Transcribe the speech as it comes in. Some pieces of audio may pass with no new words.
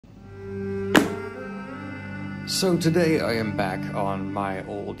So today I am back on my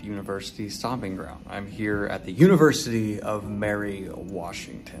old university stomping ground. I'm here at the University of Mary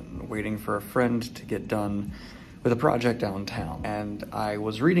Washington, waiting for a friend to get done with a project downtown. And I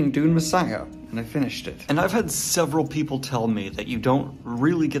was reading Dune Messiah, and I finished it. And I've had several people tell me that you don't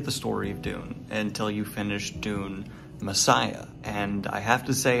really get the story of Dune until you finish Dune Messiah, and I have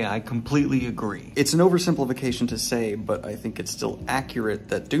to say I completely agree. It's an oversimplification to say, but I think it's still accurate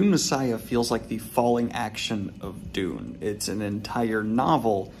that Dune Messiah feels like the falling action of Dune. It's an entire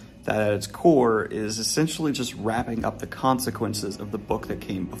novel that at its core is essentially just wrapping up the consequences of the book that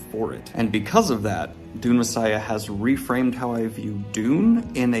came before it. And because of that, Dune Messiah has reframed how I view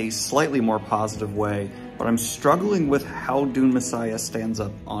Dune in a slightly more positive way, but I'm struggling with how Dune Messiah stands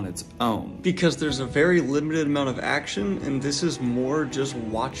up on its own. Because there's a very limited amount of action, and this is more just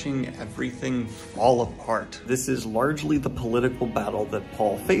watching everything fall apart. This is largely the political battle that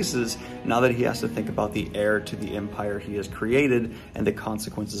Paul faces now that he has to think about the heir to the empire he has created and the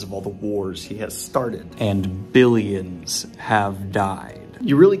consequences of all the wars he has started. And billions have died.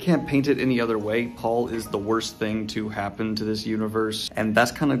 You really can't paint it any other way. Paul is the worst thing to happen to this universe, and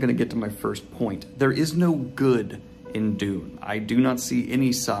that's kind of going to get to my first point. There is no good in Dune. I do not see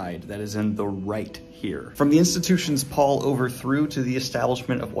any side that is in the right here. From the institutions Paul overthrew to the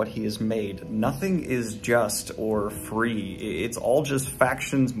establishment of what he has made, nothing is just or free. It's all just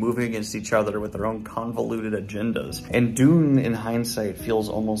factions moving against each other with their own convoluted agendas. And Dune, in hindsight, feels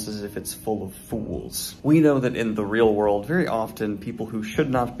almost as if it's full of fools. We know that in the real world, very often, people who should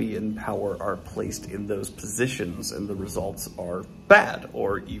not be in power are placed in those positions, and the results are bad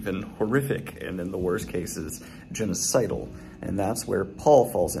or even horrific, and in the worst cases, genocidal. And that's where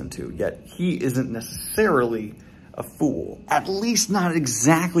Paul falls into, yet he isn't necessarily a fool. At least not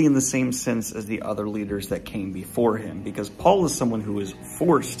exactly in the same sense as the other leaders that came before him, because Paul is someone who is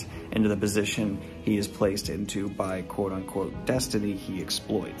forced into the position he is placed into by quote-unquote destiny he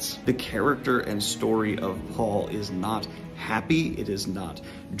exploits. The character and story of Paul is not happy, it is not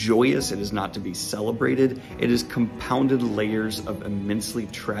joyous, it is not to be celebrated. It is compounded layers of immensely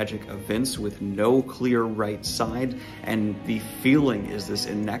tragic events with no clear right side, and the feeling is this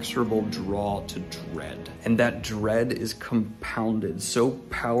inexorable draw to dread. And that dread is compounded so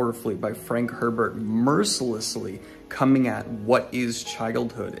powerfully by Frank Herbert mercilessly coming at what is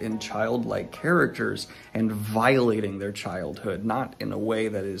childhood in childlike characters and violating their childhood, not in a way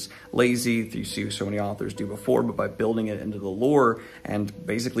that is lazy, you see so many authors do before, but by building it into the lore and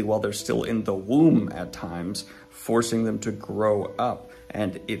basically while they're still in the womb at times, forcing them to grow up.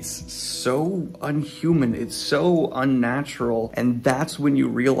 And it's so unhuman, it's so unnatural, and that's when you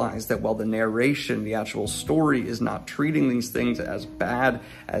realize that while the narration, the actual story, is not treating these things as bad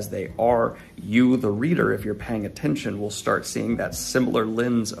as they are, you, the reader, if you're paying attention, will start seeing that similar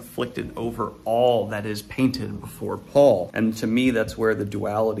lens afflicted over all that is painted before Paul. And to me, that's where the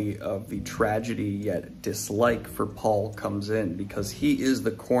duality of the tragedy yet dislike for Paul comes in, because he is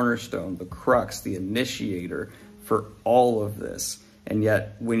the cornerstone, the crux, the initiator for all of this. And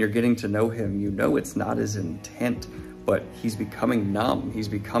yet, when you're getting to know him, you know it's not his intent, but he's becoming numb. He's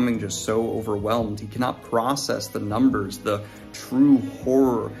becoming just so overwhelmed. He cannot process the numbers, the true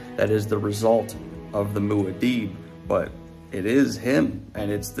horror that is the result of the Muad'Dib, but it is him.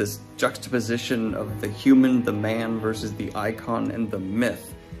 And it's this juxtaposition of the human, the man, versus the icon and the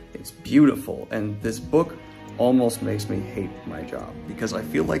myth. It's beautiful. And this book almost makes me hate my job, because I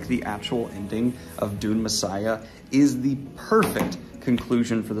feel like the actual ending of Dune Messiah is the perfect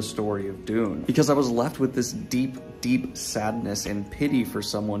conclusion for the story of Dune, because I was left with this deep, deep sadness and pity for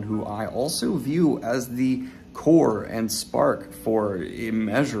someone who I also view as the core and spark for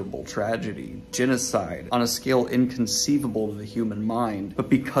immeasurable tragedy, genocide, on a scale inconceivable to the human mind. But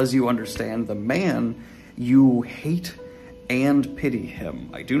because you understand the man, you hate and pity him.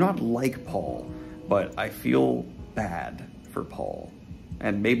 I do not like Paul, but I feel bad for Paul.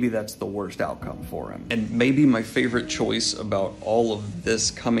 And maybe that's the worst outcome for him. And maybe my favorite choice about all of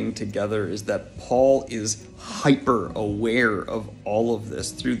this coming together is that Paul is hyper aware of all of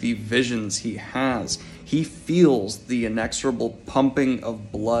this through the visions he has. He feels the inexorable pumping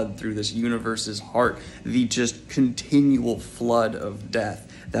of blood through this universe's heart, the just continual flood of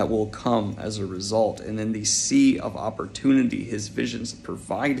death that will come as a result. And in the sea of opportunity his visions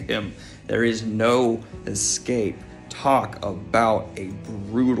provide him, there is no escape. Talk about a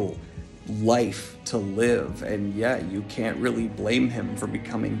brutal life to live, and yet you can't really blame him for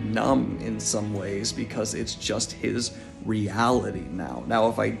becoming numb in some ways, because it's just his reality now. Now,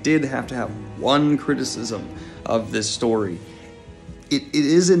 if I did have to have one criticism of this story, it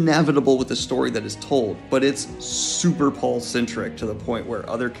is inevitable with the story that is told, but it's super Paul-centric to the point where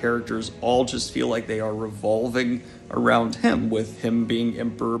other characters all just feel like they are revolving around him, with him being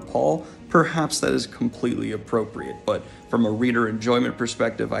Emperor Paul. Perhaps that is completely appropriate, but from a reader enjoyment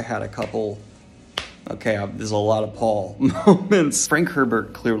perspective, I had a couple, okay, there's a lot of Paul moments. Frank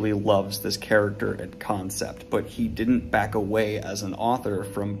Herbert clearly loves this character and concept, but he didn't back away as an author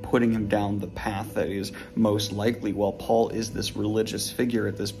from putting him down the path that is most likely. While Paul is this religious figure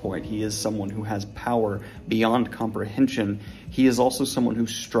at this point, he is someone who has power beyond comprehension. He is also someone who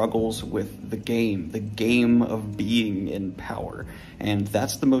struggles with the game of being in power. And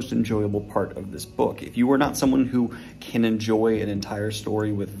that's the most enjoyable part of this book. If you are not someone who can enjoy an entire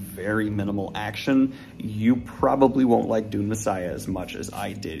story with very minimal action, you probably won't like Dune Messiah as much as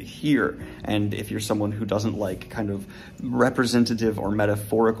I did here. And if you're someone who doesn't like kind of representative or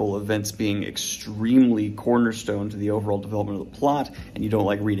metaphorical events being extremely cornerstone to the overall development of the plot, and you don't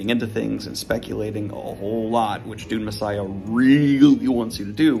like reading into things and speculating a whole lot, which Dune Messiah really wants you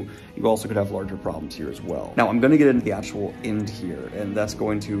to do, you also could have larger problems here as well. Now, I'm going to get into the actual end here, and that's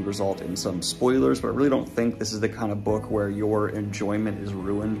going to result in some spoilers, but I really don't think this is the kind of book where your enjoyment is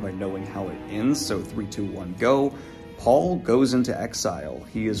ruined by knowing how it ends. So 3, 2, 1, go. Paul goes into exile.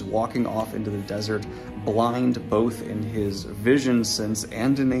 He is walking off into the desert, blind both in his vision sense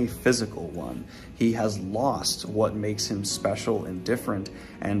and in a physical one. He has lost what makes him special and different,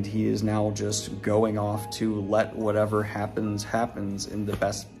 and he is now just going off to let whatever happens, happens in the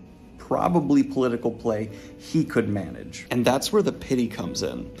best probably political play he could manage. And that's where the pity comes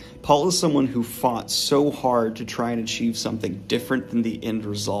in. Paul is someone who fought so hard to try and achieve something different than the end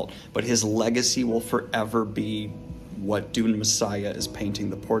result, but his legacy will forever be what Dune Messiah is painting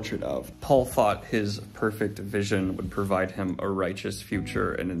the portrait of. Paul thought his perfect vision would provide him a righteous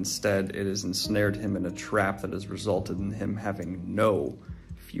future, and instead it has ensnared him in a trap that has resulted in him having no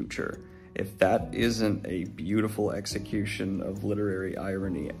future. If that isn't a beautiful execution of literary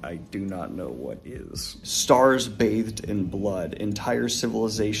irony, I do not know what is. Stars bathed in blood, entire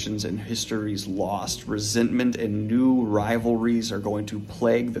civilizations and histories lost, resentment and new rivalries are going to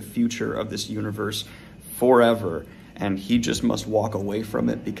plague the future of this universe forever, and he just must walk away from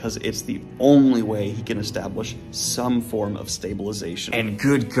it because it's the only way he can establish some form of stabilization. And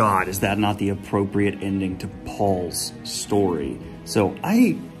good God, is that not the appropriate ending to Paul's story? So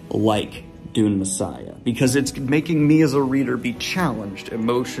I like Dune Messiah because it's making me as a reader be challenged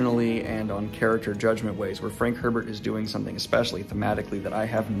emotionally and on character judgment ways, where Frank Herbert is doing something especially thematically that I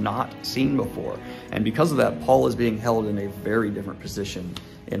have not seen before. And because of that, Paul is being held in a very different position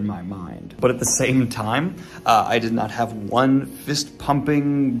in my mind. But at the same time, I did not have one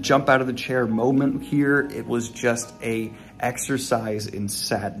fist-pumping, jump-out-of-the-chair moment here. It was just a exercise in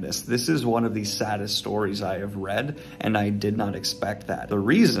sadness. This is one of the saddest stories I have read, and I did not expect that. The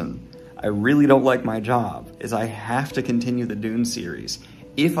reason I really don't like my job is I have to continue the Dune series.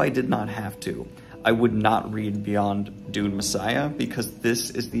 If I did not have to, I would not read beyond Dune Messiah, because this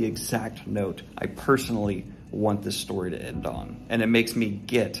is the exact note I personally want this story to end on. And it makes me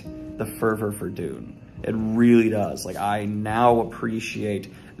get the fervor for Dune. It really does. Like, I now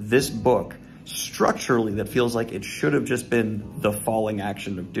appreciate this book structurally that feels like it should have just been the falling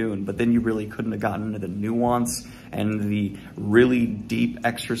action of Dune, but then you really couldn't have gotten into the nuance and the really deep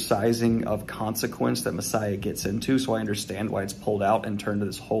exercising of consequence that Messiah gets into. So I understand why it's pulled out and turned to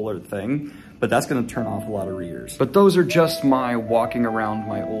this whole other thing, but that's going to turn off a lot of readers. But those are just my walking around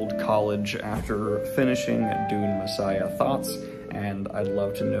my old college after finishing Dune Messiah thoughts, and I'd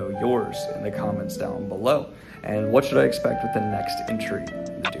love to know yours in the comments down below. And what should I expect with the next entry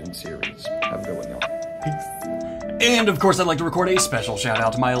in the Dune series? Have a good one, y'all. Peace. And of course, I'd like to record a special shout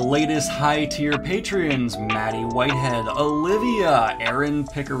out to my latest high tier patrons: Maddie Whitehead, Olivia, Aaron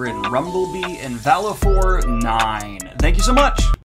Pickering, Rumblebee, and Valafor9. Thank you so much.